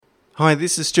Hi,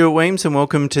 this is Stuart Weems and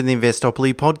welcome to the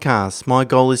Investopoly podcast. My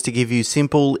goal is to give you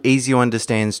simple, easy to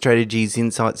understand strategies,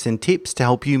 insights and tips to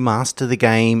help you master the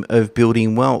game of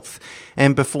building wealth.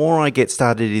 And before I get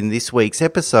started in this week's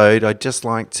episode, I'd just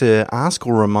like to ask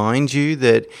or remind you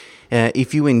that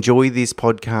if you enjoy this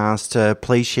podcast,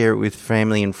 please share it with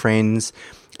family and friends.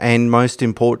 And most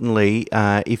importantly,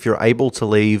 if you're able to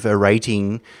leave a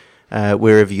rating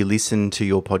wherever you listen to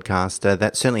your podcast,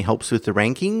 that certainly helps with the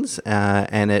rankings,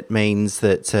 and it means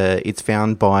that it's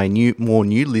found by more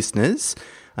new listeners,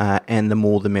 and the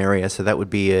more the merrier. So that would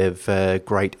be of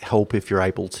great help if you're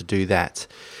able to do that.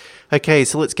 Okay,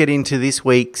 so let's get into this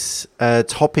week's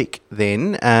topic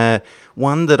then.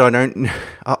 One that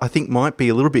I think might be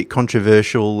a little bit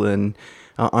controversial, and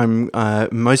I'm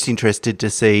most interested to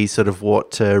see sort of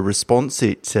what response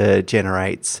it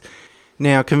generates.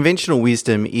 Now, conventional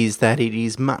wisdom is that it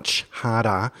is much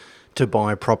harder to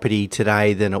buy property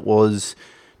today than it was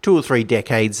 2 or 3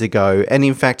 decades ago. And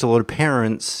in fact, a lot of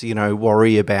parents,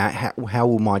 worry about how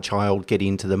will my child get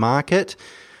into the market,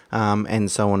 and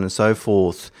so on and so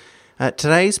forth.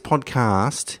 Today's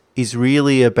podcast is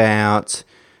really about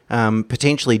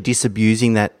potentially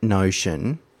disabusing that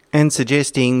notion and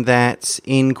suggesting that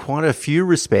in quite a few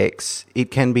respects, it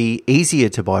can be easier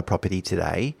to buy property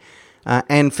today.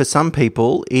 And for some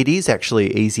people, it is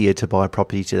actually easier to buy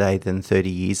property today than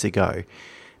 30 years ago.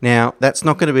 Now, that's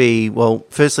not going to be,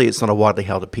 firstly, it's not a widely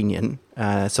held opinion.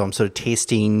 So I'm sort of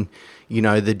testing,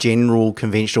 the general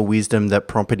conventional wisdom that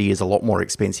property is a lot more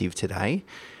expensive today.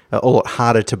 A lot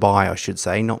harder to buy, I should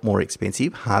say, not more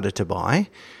expensive, harder to buy.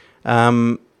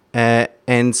 And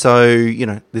so,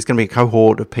 there's going to be a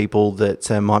cohort of people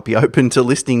that might be open to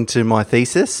listening to my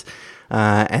thesis.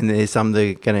 And there's some that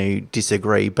are going to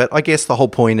disagree. But I guess the whole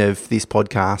point of this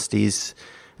podcast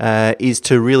is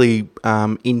to really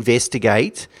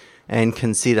investigate and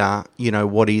consider,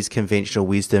 what is conventional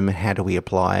wisdom and how do we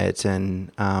apply it,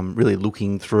 and really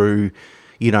looking through,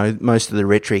 most of the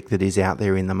rhetoric that is out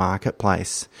there in the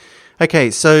marketplace.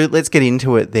 Okay, so let's get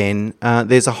into it then.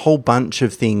 There's a whole bunch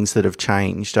of things that have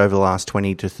changed over the last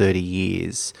 20 to 30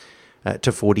 years,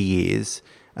 to 40 years,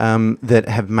 that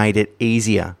have made it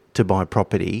easier to buy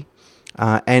property,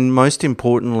 and most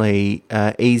importantly,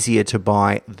 easier to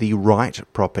buy the right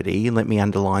property. Let me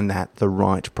underline that, the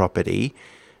right property,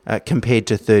 compared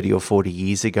to 30 or 40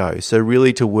 years ago. So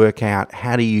really to work out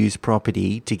how to use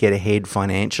property to get ahead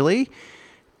financially,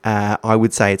 I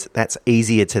would say that's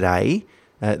easier today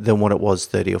than what it was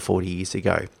 30 or 40 years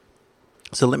ago.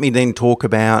 So let me then talk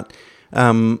about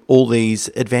all these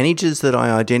advantages that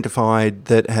I identified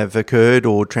that have occurred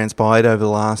or transpired over the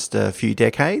last few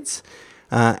decades.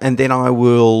 And then I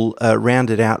will round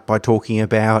it out by talking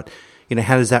about,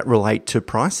 how does that relate to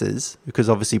prices? Because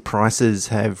obviously prices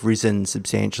have risen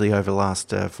substantially over the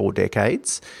last 4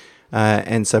 decades.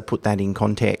 And so put that in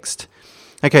context.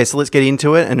 Okay, so let's get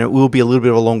into it. And it will be a little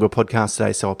bit of a longer podcast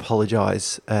today, so I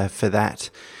apologise for that.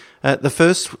 The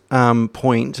first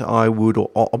point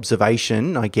or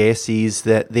observation, I guess, is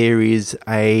that there is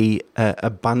a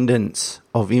abundance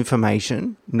of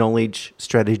information, knowledge,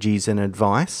 strategies and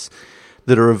advice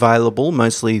that are available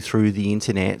mostly through the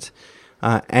internet,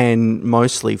 and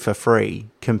mostly for free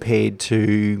compared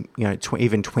to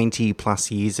even 20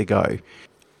 plus years ago.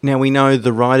 Now, we know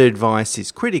the right advice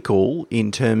is critical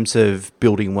in terms of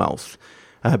building wealth.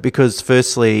 Because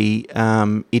firstly,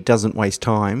 it doesn't waste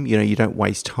time. You don't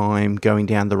waste time going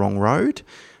down the wrong road.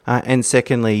 And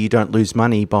secondly, you don't lose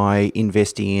money by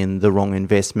investing in the wrong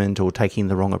investment or taking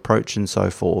the wrong approach and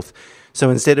so forth. So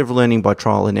instead of learning by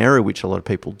trial and error, which a lot of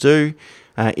people do,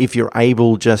 if you're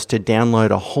able just to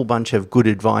download a whole bunch of good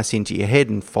advice into your head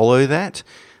and follow that,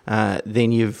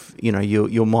 then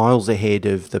you're miles ahead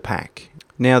of the pack.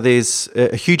 Now, there's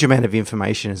a huge amount of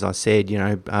information, as I said,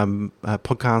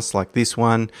 podcasts like this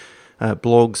one,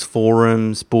 blogs,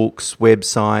 forums, books,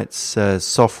 websites,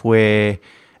 software,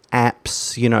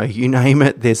 apps, you name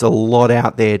it. There's a lot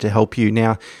out there to help you.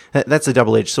 Now, that's a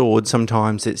double-edged sword.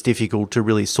 Sometimes it's difficult to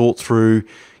really sort through,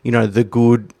 the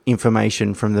good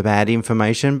information from the bad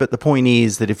information. But the point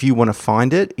is that if you want to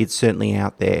find it, it's certainly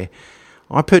out there.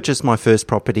 I purchased my first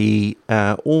property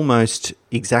almost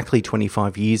exactly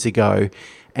 25 years ago,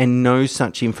 and no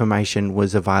such information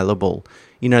was available.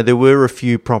 There were a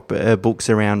few books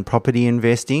around property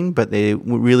investing, but there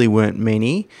really weren't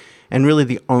many. And really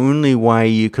the only way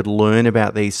you could learn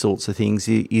about these sorts of things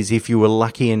is if you were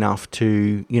lucky enough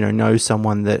to, know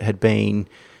someone that had been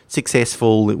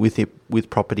successful with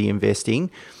property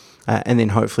investing. and then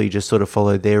hopefully just sort of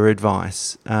follow their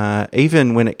advice.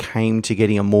 Even when it came to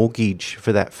getting a mortgage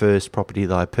for that first property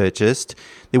that I purchased,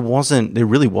 there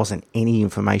really wasn't any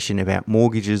information about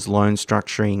mortgages, loan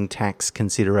structuring, tax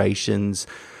considerations,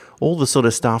 all the sort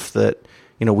of stuff that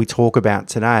we talk about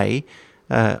today.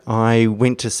 I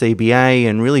went to CBA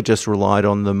and really just relied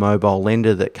on the mobile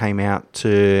lender that came out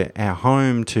to our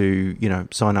home to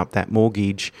sign up that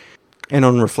mortgage. And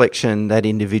on reflection, that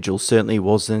individual certainly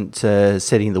wasn't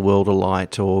setting the world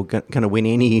alight or going to win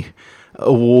any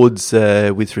awards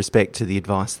with respect to the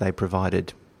advice they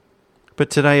provided. But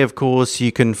today, of course,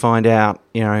 you can find out,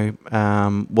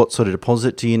 what sort of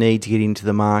deposit do you need to get into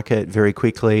the market very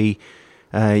quickly.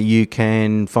 You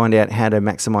can find out how to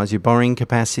maximise your borrowing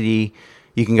capacity.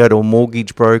 You can go to a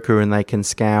mortgage broker and they can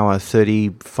scour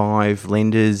 35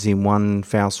 lenders in one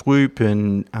foul swoop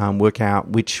and work out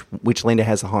which lender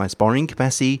has the highest borrowing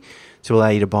capacity to allow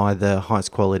you to buy the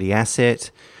highest quality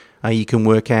asset. You can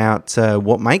work out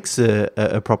what makes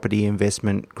a property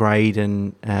investment grade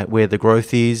and where the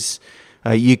growth is.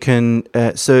 You can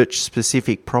search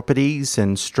specific properties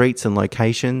and streets and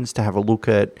locations to have a look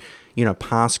at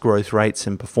past growth rates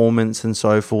and performance and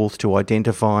so forth to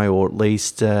identify, or at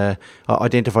least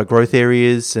identify growth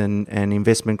areas and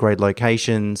investment grade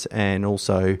locations, and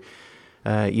also,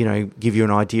 give you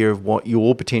an idea of what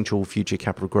your potential future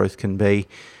capital growth can be.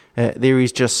 There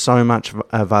is just so much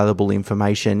available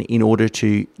information in order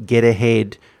to get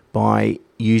ahead by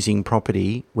using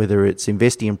property, whether it's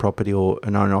investing in property or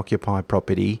an owner-occupied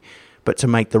property, but to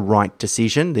make the right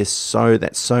decision. That's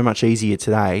so much easier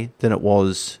today than it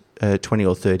was 20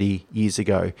 or 30 years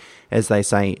ago. As they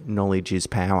say, knowledge is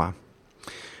power.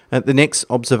 The next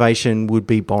observation would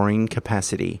be borrowing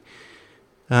capacity.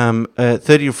 30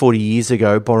 to 40 years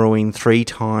ago, borrowing 3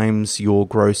 times your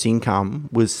gross income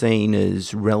was seen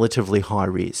as relatively high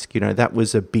risk. That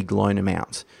was a big loan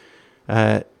amount.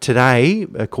 Today,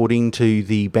 according to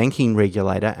the banking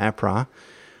regulator, APRA,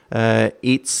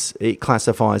 it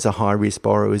classifies a high risk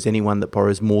borrower as anyone that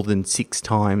borrows more than 6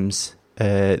 times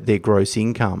their gross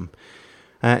income.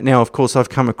 Now, of course, I've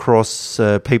come across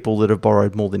people that have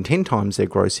borrowed more than 10 times their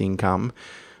gross income,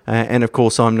 and of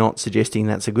course, I'm not suggesting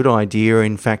that's a good idea.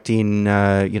 In fact,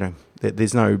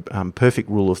 there's no perfect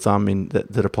rule of thumb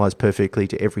that applies perfectly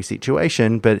to every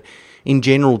situation, but in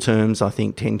general terms, I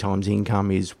think 10 times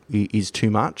income is too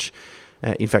much.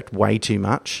 In fact, way too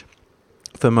much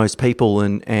for most people,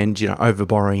 and over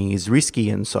borrowing is risky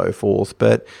and so forth.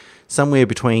 But somewhere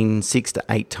between 6 to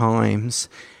 8 times,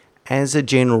 as a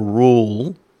general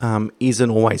rule, isn't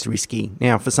always risky.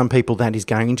 Now, for some people, that is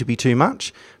going to be too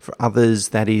much. For others,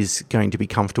 that is going to be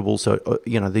comfortable. So,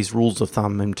 these rules of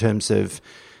thumb in terms of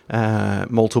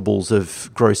multiples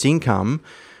of gross income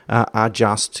are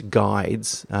just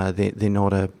guides. They're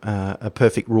not a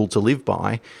perfect rule to live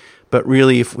by. But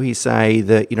really, if we say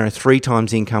that 3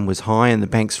 times income was high, and the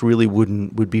banks really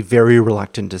would be very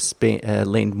reluctant to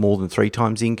lend more than 3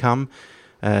 times income,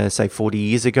 say 40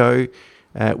 years ago,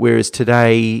 whereas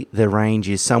today the range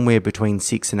is somewhere between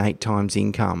 6 and 8 times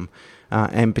income,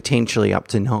 and potentially up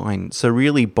to 9. So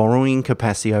really, borrowing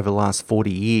capacity over the last 40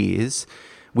 years,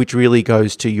 which really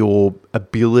goes to your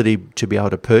ability to be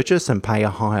able to purchase and pay a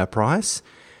higher price,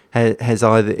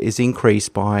 is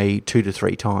increased by 2 to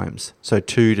 3 times, so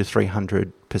 200 to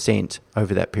 300%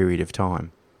 over that period of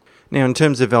time. Now, in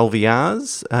terms of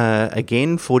LVRs,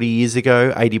 again, 40 years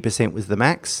ago, 80% was the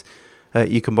max.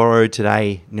 You can borrow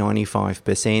today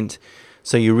 95%,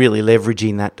 so you're really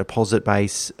leveraging that deposit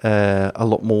base a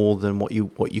lot more than what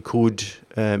you could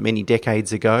many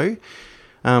decades ago.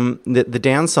 The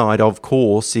downside, of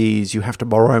course, is you have to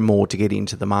borrow more to get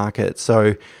into the market.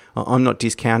 So I'm not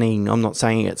discounting, I'm not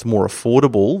saying it's more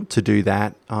affordable to do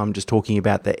that. I'm just talking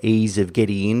about the ease of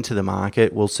getting into the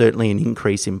market. Well, certainly an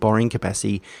increase in borrowing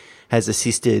capacity has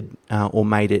assisted or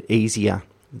made it easier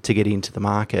to get into the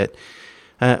market.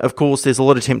 Of course, there's a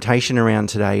lot of temptation around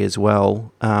today as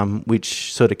well,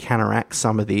 which sort of counteracts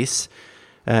some of this.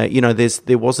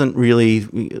 There wasn't really,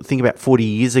 think about 40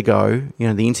 years ago,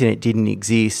 the internet didn't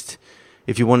exist.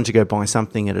 If you wanted to go buy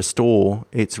something at a store,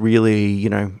 it's really,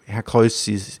 how close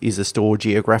is a store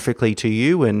geographically to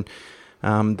you, and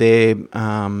their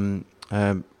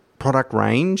product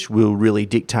range will really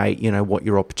dictate, what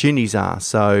your opportunities are.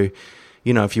 So,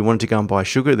 if you wanted to go and buy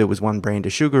sugar, there was one brand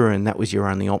of sugar and that was your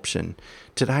only option.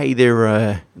 Today, there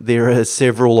are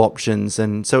several options,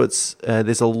 and so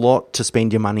there's a lot to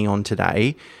spend your money on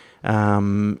today.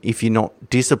 If you're not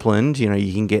disciplined,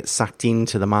 you can get sucked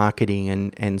into the marketing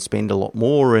and spend a lot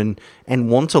more and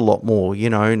want a lot more,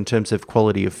 in terms of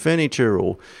quality of furniture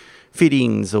or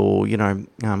fittings or,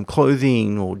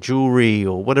 clothing or jewelry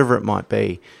or whatever it might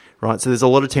be. right? So there's a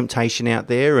lot of temptation out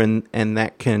there, and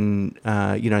that can,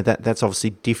 that's obviously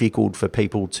difficult for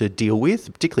people to deal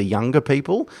with, particularly younger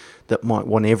people that might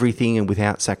want everything and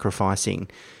without sacrificing.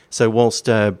 So whilst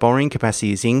borrowing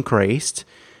capacity is increased,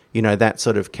 that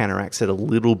sort of counteracts it a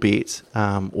little bit,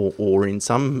 or in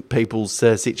some people's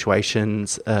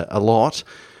situations, a lot.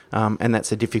 And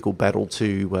that's a difficult battle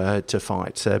to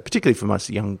fight, particularly for most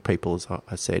young people, as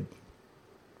I said.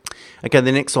 Okay,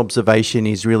 the next observation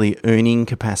is really earning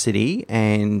capacity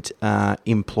and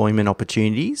employment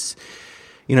opportunities.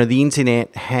 The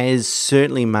internet has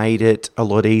certainly made it a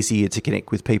lot easier to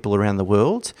connect with people around the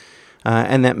world.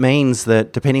 And that means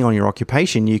that depending on your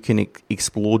occupation, you can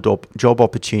explore job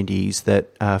opportunities that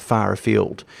are far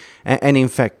afield. And in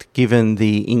fact, given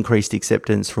the increased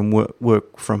acceptance from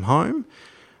work from home,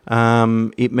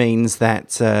 it means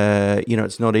that,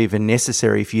 it's not even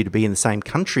necessary for you to be in the same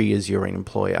country as your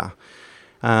employer.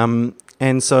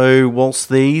 And so whilst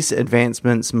these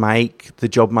advancements make the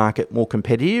job market more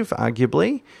competitive,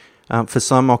 arguably, for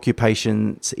some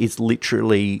occupations, it's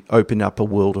literally opened up a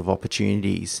world of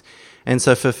opportunities. And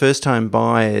so for first-time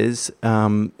buyers,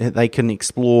 they can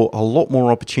explore a lot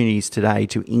more opportunities today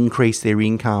to increase their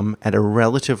income at a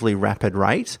relatively rapid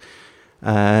rate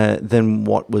than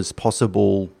what was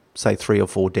possible, say, 3 or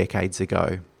 4 decades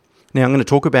ago. Now, I'm going to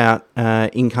talk about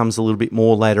incomes a little bit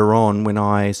more later on when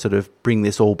I sort of bring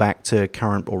this all back to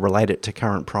current or relate it to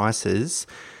current prices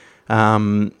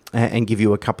and give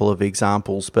you a couple of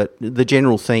examples. But the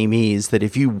general theme is that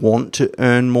if you want to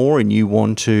earn more and you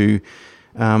want to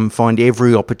find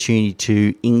every opportunity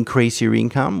to increase your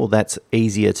income, well, that's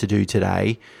easier to do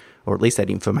today, or at least that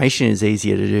information is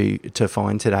easier to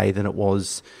find today than it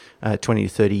was 20 to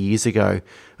 30 years ago.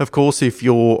 Of course, if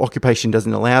your occupation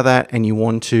doesn't allow that and you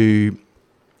want to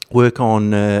work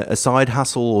on a side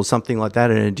hustle or something like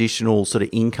that, an additional sort of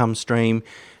income stream,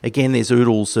 again, there's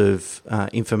oodles of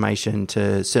information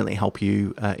to certainly help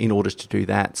you in order to do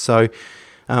that. So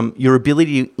your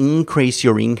ability to increase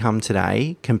your income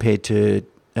today compared to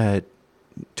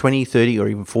 20, 30 or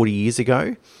even 40 years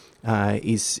ago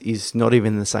is not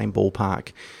even in the same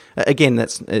ballpark. Again,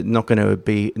 that's not going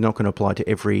to apply to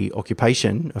every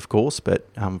occupation, of course, but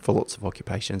for lots of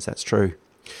occupations, that's true.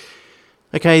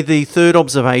 Okay, the third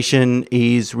observation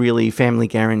is really family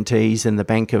guarantees and the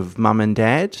bank of mum and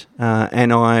dad.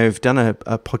 And I've done a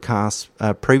podcast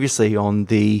previously on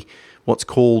what's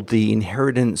called the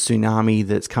inheritance tsunami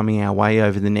that's coming our way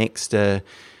over the next 20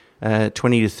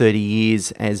 to 30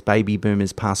 years as baby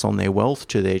boomers pass on their wealth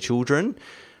to their children.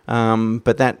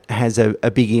 But that has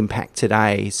a big impact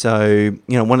today. So,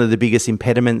 one of the biggest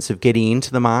impediments of getting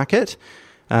into the market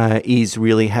is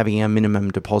really having a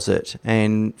minimum deposit.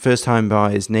 And first home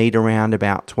buyers need around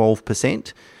about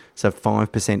 12%, so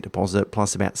 5% deposit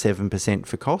plus about 7%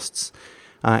 for costs.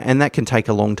 And that can take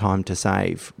a long time to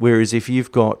save. Whereas if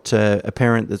you've got a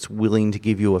parent that's willing to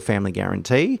give you a family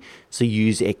guarantee, so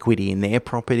use equity in their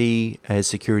property as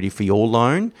security for your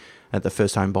loan, the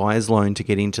first home buyer's loan to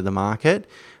get into the market,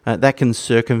 that can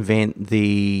circumvent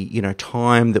the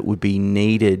time that would be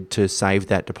needed to save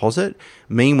that deposit.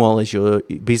 Meanwhile, as you're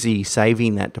busy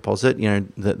saving that deposit,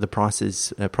 the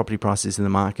prices, property prices in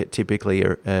the market typically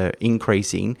are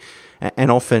increasing,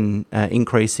 and often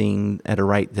increasing at a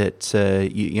rate that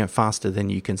faster than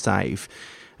you can save,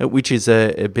 which is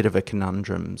a bit of a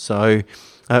conundrum. So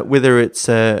whether it's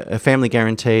a family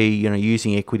guarantee,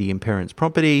 using equity in parents'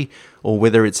 property, or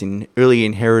whether it's in early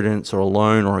inheritance or a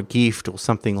loan or a gift or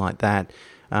something like that,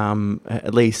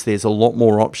 at least there's a lot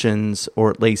more options, or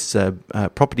at least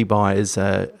property buyers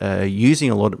are using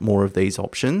a lot more of these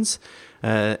options,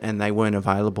 and they weren't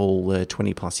available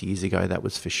 20 plus years ago, that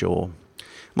was for sure.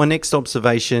 My next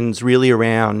observation is really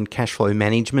around cash flow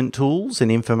management tools and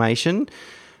information.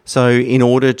 So in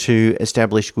order to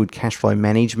establish good cash flow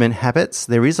management habits,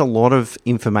 there is a lot of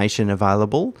information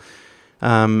available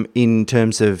in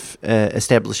terms of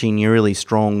establishing your really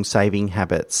strong saving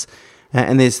habits.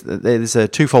 And there's a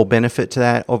twofold benefit to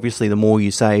that. Obviously, the more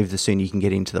you save, the sooner you can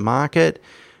get into the market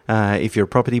if you're a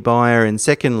property buyer. And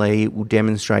secondly, it will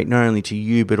demonstrate not only to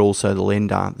you but also the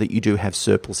lender that you do have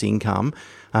surplus income,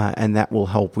 and that will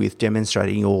help with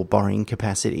demonstrating your borrowing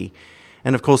capacity.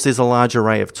 And of course, there's a large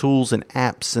array of tools and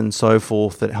apps and so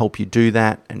forth that help you do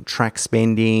that and track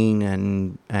spending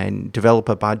and develop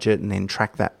a budget and then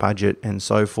track that budget and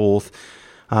so forth.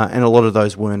 And a lot of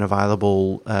those weren't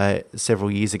available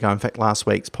several years ago. In fact, last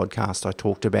week's podcast, I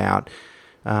talked about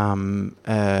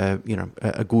a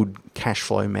good cash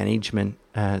flow management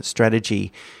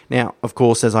strategy. Now, of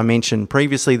course, as I mentioned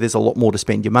previously, there's a lot more to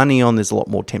spend your money on. There's a lot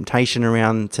more temptation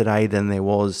around today than there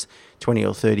was 20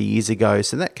 or 30 years ago,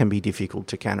 so that can be difficult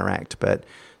to counteract. But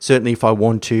certainly if I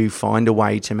want to find a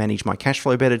way to manage my cash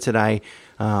flow better today,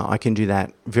 I can do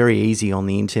that very easy on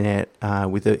the internet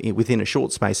within a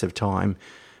short space of time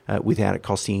without it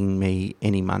costing me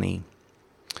any money.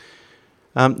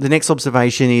 The next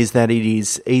observation is that it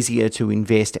is easier to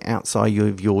invest outside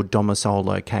of your domicile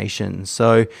location.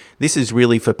 So this is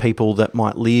really for people that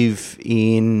might live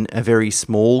in a very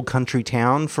small country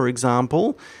town, for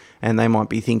example, and they might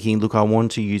be thinking, look, I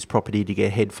want to use property to get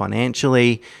ahead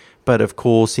financially, but of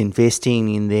course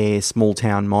investing in their small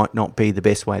town might not be the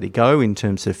best way to go in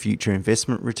terms of future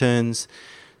investment returns.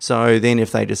 So then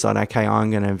if they decide, okay, I'm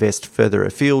going to invest further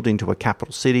afield into a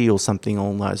capital city or something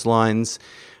along those lines,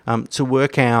 to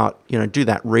work out, do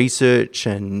that research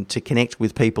and to connect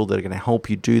with people that are going to help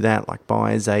you do that, like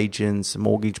buyers agents,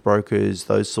 mortgage brokers,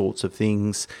 those sorts of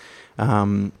things,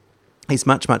 is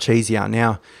much, much easier.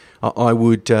 Now,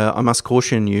 I must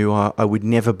caution you, I would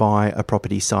never buy a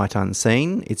property sight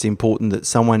unseen. It's important that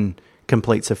someone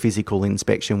completes a physical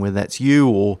inspection, whether that's you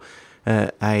or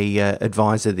a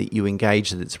advisor that you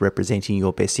engage that's representing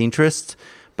your best interests.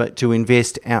 But to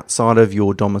invest outside of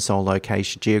your domicile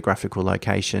location, geographical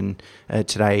location,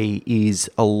 today is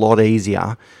a lot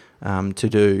easier to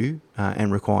do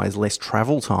and requires less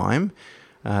travel time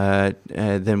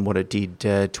than what it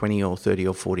did 20 or 30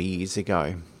 or 40 years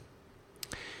ago.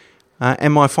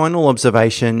 And my final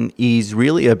observation is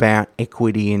really about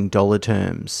equity in dollar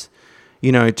terms.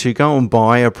 To go and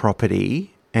buy a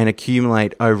property and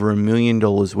accumulate over $1 million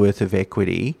worth of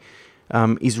equity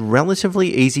is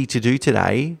relatively easy to do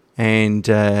today and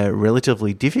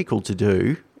relatively difficult to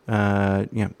do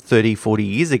 30, 40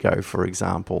 years ago, for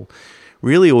example.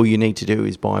 Really all you need to do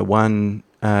is buy one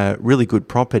really good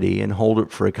property and hold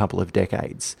it for a couple of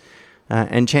decades.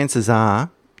 And chances are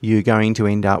you're going to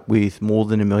end up with more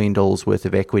than $1 million worth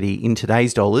of equity in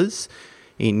today's dollars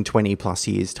in 20 plus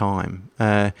years' time.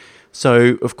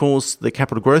 So, of course, the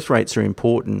capital growth rates are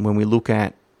important. When we look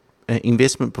at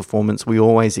investment performance, we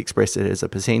always express it as a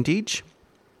percentage,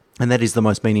 and that is the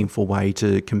most meaningful way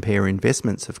to compare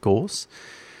investments, of course.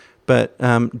 But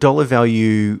dollar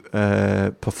value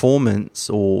performance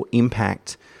or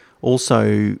impact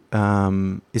also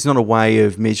is not a way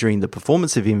of measuring the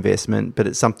performance of investment, but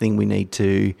it's something we need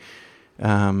to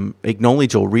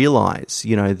acknowledge or realise,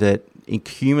 that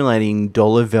accumulating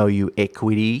dollar value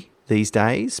equity these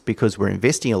days, because we're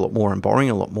investing a lot more and borrowing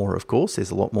a lot more, of course,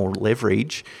 there's a lot more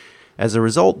leverage. As a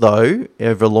result, though,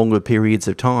 over longer periods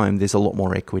of time, there's a lot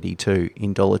more equity too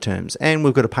in dollar terms. And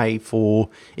we've got to pay for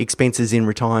expenses in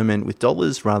retirement with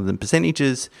dollars rather than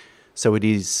percentages, so it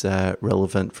is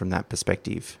relevant from that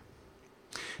perspective.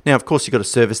 Now, of course, you've got to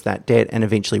service that debt and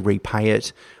eventually repay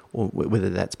it, or whether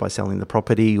that's by selling the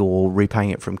property or repaying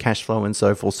it from cash flow and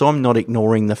so forth. So I'm not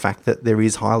ignoring the fact that there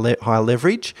is higher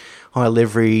leverage. Higher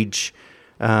leverage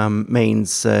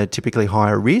means typically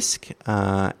higher risk,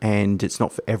 and it's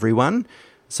not for everyone.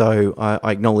 So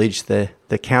I acknowledge the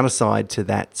counterside to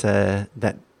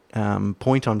that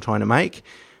point I'm trying to make,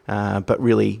 but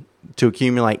really to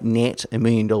accumulate net $1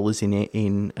 million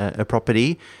in a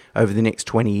property over the next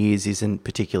 20 years isn't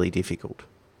particularly difficult.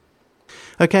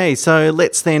 Okay, so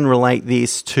let's then relate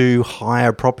this to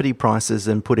higher property prices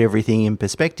and put everything in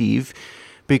perspective,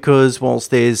 because whilst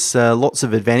there's lots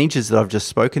of advantages that I've just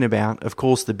spoken about, of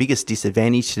course the biggest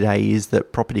disadvantage today is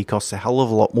that property costs a hell of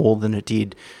a lot more than it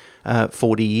did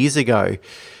 40 years ago.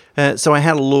 So I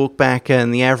had a look back,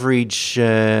 and the average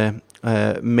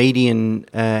median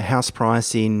house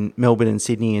price in Melbourne and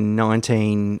Sydney in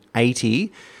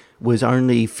 1980 was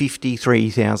only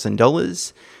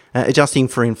 $53,000. Adjusting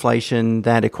for inflation,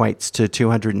 that equates to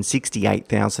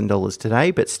 $268,000 today,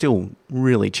 but still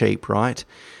really cheap, right?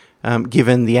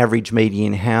 Given the average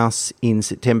median house in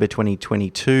September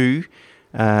 2022,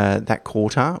 that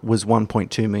quarter was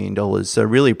 $1.2 million. So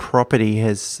really property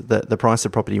has, the price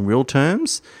of property in real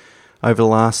terms over the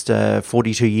last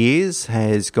 42 years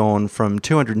has gone from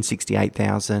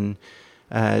 $268,000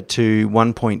 to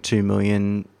 $1.2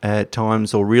 million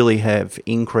times, or really have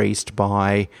increased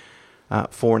by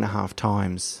 4.5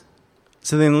 times.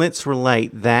 So then let's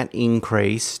relate that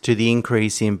increase to the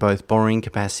increase in both borrowing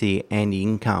capacity and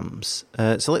incomes.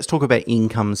 So let's talk about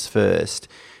incomes first.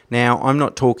 Now, I'm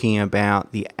not talking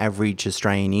about the average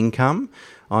Australian income.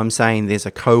 I'm saying there's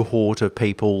a cohort of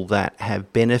people that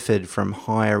have benefited from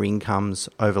higher incomes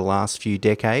over the last few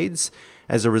decades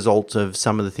as a result of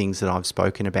some of the things that I've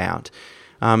spoken about.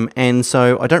 And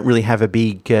so I don't really have a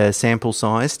big sample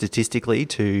size statistically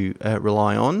to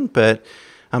rely on, but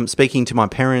speaking to my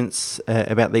parents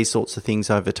about these sorts of things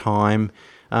over time,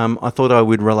 I thought I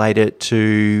would relate it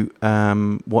to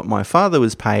what my father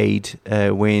was paid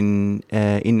when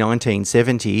in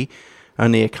 1970,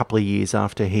 only a couple of years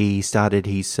after he started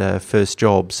his first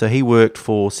job. So he worked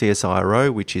for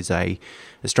CSIRO, which is a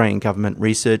Australian government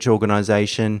research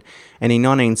organisation, and in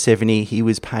 1970 he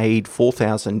was paid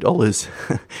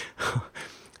 $4,000.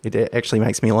 It actually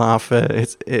makes me laugh.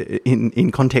 It's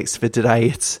in context for today,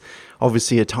 it's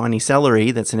obviously a tiny salary.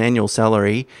 That's an annual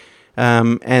salary,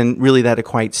 and really that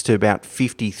equates to about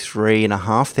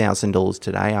 $53,500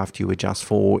 today after you adjust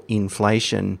for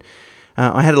inflation.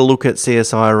 I had a look at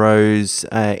CSIRO's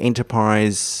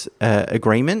enterprise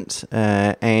agreement,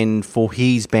 and for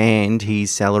his band,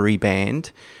 his salary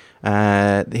band,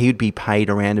 he would be paid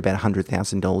around about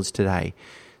 $100,000 today.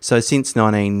 So since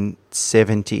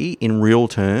 1970, in real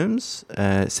terms,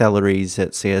 salaries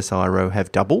at CSIRO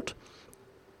have doubled,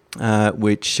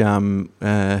 which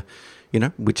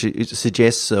it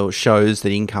suggests or shows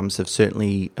that incomes have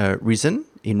certainly risen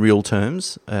in real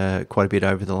terms quite a bit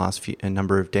over the last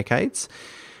number of decades.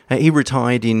 He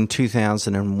retired in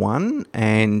 2001,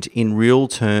 and in real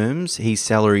terms, his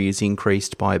salary has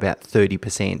increased by about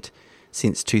 30%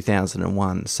 since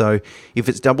 2001. So if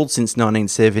it's doubled since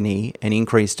 1970 and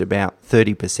increased about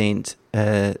 30%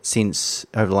 since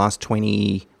over the last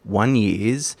 21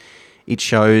 years, it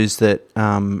shows that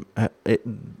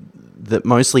that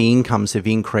mostly incomes have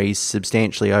increased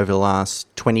substantially over the last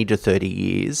 20 to 30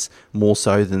 years, more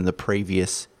so than the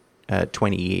previous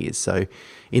 20 years. So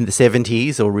in the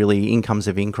 70s, or really incomes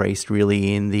have increased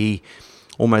really in the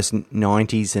almost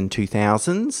 90s and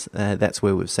 2000s. That's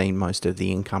where we've seen most of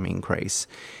the income increase.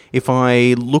 If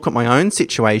I look at my own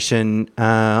situation,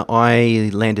 I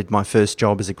landed my first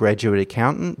job as a graduate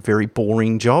accountant, very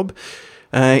boring job,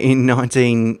 in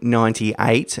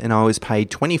 1998, and I was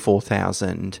paid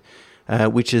 $24,000.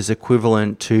 Which is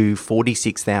equivalent to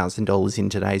 $46,000 in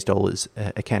today's dollars,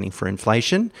 accounting for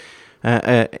inflation.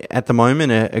 At the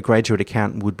moment, a graduate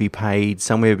accountant would be paid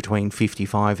somewhere between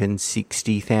 $55,000 and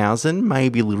 $60,000,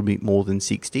 maybe a little bit more than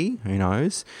 60, who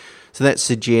knows. So that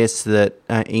suggests that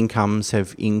incomes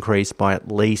have increased by at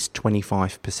least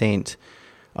 25%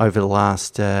 over the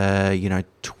last,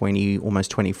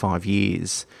 almost 25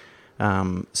 years.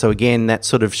 So again, that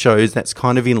sort of shows that's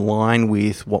kind of in line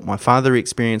with what my father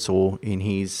experienced, or in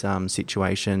his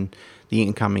situation, the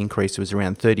income increase was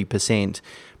around 30%.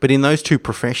 But in those two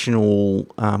professional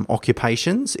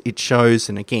occupations, it shows,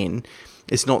 and again,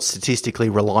 it's not statistically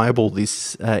reliable,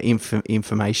 this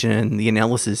information, and the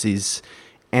analysis is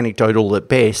anecdotal at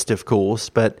best, of course,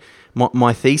 but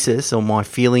my thesis or my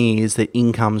feeling is that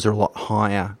incomes are a lot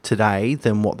higher today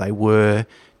than what they were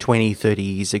 20, 30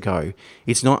 years ago.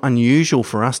 It's not unusual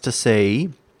for us to see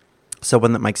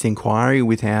someone that makes the inquiry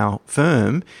with our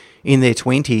firm in their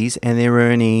 20s and they're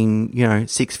earning,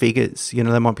 six figures.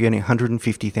 They might be earning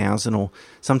 $150,000 or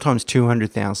sometimes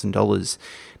 $200,000.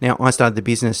 Now, I started the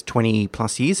business 20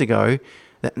 plus years ago.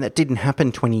 That didn't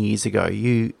happen 20 years ago.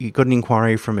 You got an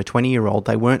inquiry from a 20-year-old.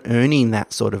 They weren't earning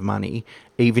that sort of money,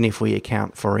 even if we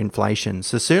account for inflation.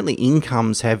 So certainly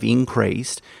incomes have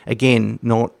increased. Again,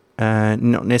 not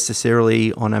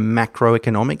necessarily on a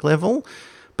macroeconomic level,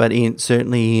 but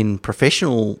certainly in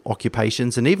professional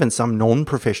occupations and even some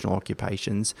non-professional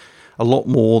occupations, a lot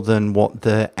more than what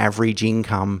the average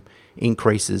income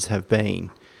increases have been.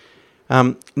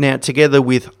 Now, together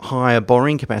with higher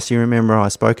borrowing capacity, remember I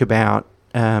spoke about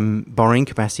borrowing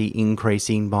capacity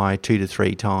increasing by 2 to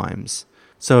 3 times.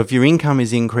 So if your income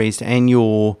is increased and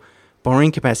your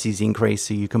borrowing capacity is increased,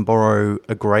 so you can borrow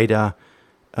a greater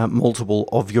multiple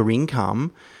of your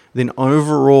income, then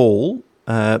overall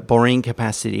borrowing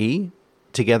capacity,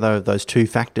 together those two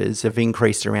factors, have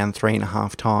increased around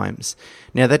 3.5 times.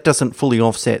 Now that doesn't fully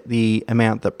offset the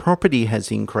amount that property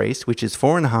has increased, which is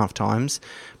 4.5 times,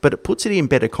 but it puts it in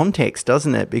better context,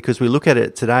 doesn't it? Because we look at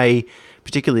it today,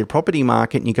 particularly the property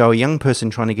market, and you go, a young person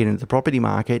trying to get into the property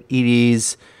market, it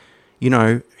is,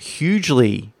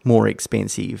 hugely more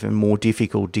expensive and more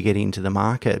difficult to get into the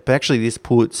market. But actually this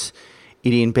puts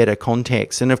it in better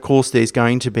context. And of course, there's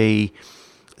going to be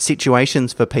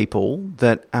situations for people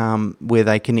that where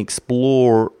they can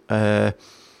explore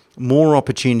more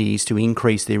opportunities to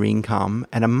increase their income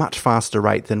at a much faster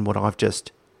rate than what I've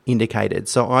just indicated.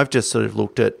 So I've just sort of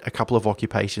looked at a couple of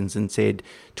occupations and said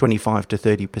 25 to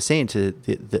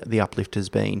 30% the uplift has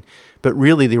been. But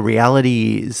really the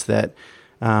reality is that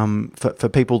for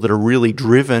people that are really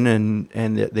driven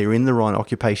and that they're in the right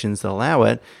occupations that allow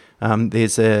it,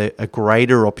 there's a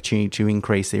greater opportunity to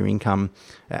increase their income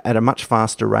at a much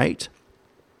faster rate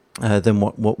than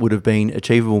what would have been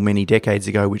achievable many decades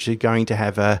ago, which is going to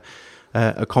have a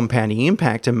compounding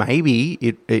impact, and maybe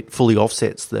it fully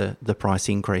offsets the price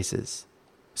increases.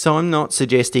 So I'm not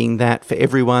suggesting that for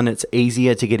everyone it's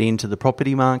easier to get into the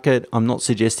property market. I'm not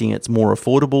suggesting it's more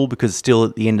affordable, because still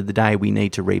at the end of the day we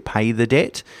need to repay the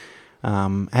debt.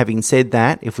 Having said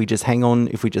that, if we just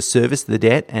service the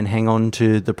debt and hang on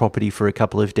to the property for a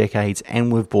couple of decades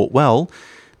and we've bought well,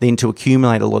 then to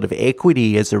accumulate a lot of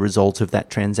equity as a result of that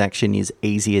transaction is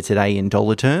easier today in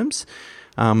dollar terms.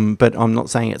 But I'm not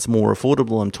saying it's more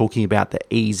affordable. I'm talking about the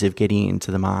ease of getting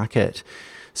into the market.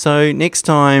 So next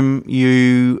time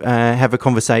you have a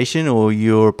conversation, or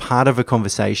you're part of a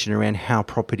conversation around how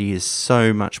property is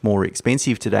so much more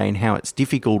expensive today and how it's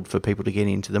difficult for people to get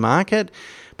into the market,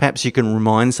 perhaps you can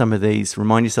remind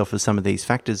yourself of some of these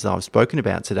factors that I've spoken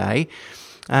about today,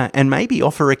 and maybe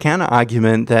offer a counter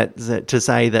argument that to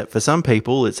say that for some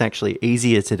people it's actually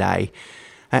easier today.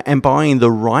 And buying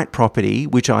the right property,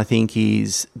 which I think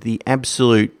is the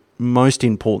absolute most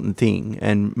important thing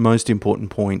and most important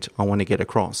point I want to get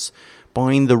across.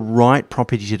 Buying the right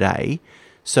property today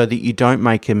so that you don't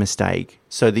make a mistake,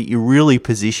 so that you really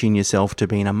position yourself to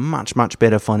be in a much, much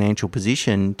better financial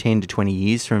position 10 to 20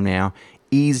 years from now,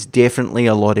 is definitely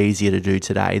a lot easier to do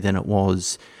today than it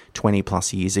was 20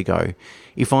 plus years ago.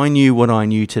 If I knew what I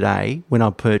knew today when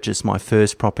I purchased my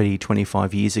first property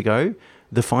 25 years ago,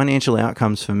 the financial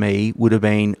outcomes for me would have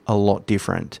been a lot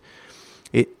different.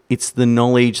 It's the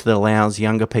knowledge that allows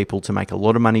younger people to make a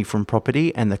lot of money from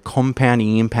property, and the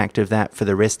compounding impact of that for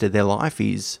the rest of their life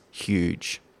is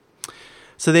huge.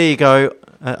 So there you go.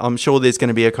 I'm sure there's going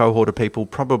to be a cohort of people,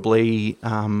 probably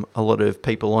a lot of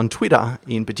people on Twitter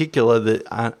in particular, that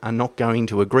are not going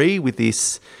to agree with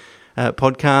this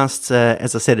podcast.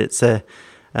 As I said,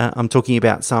 I'm talking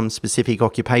about some specific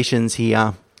occupations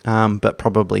here, but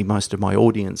probably most of my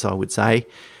audience, I would say.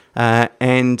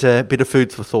 And a bit of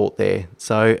food for thought there.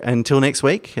 So until next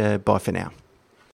week, bye for now.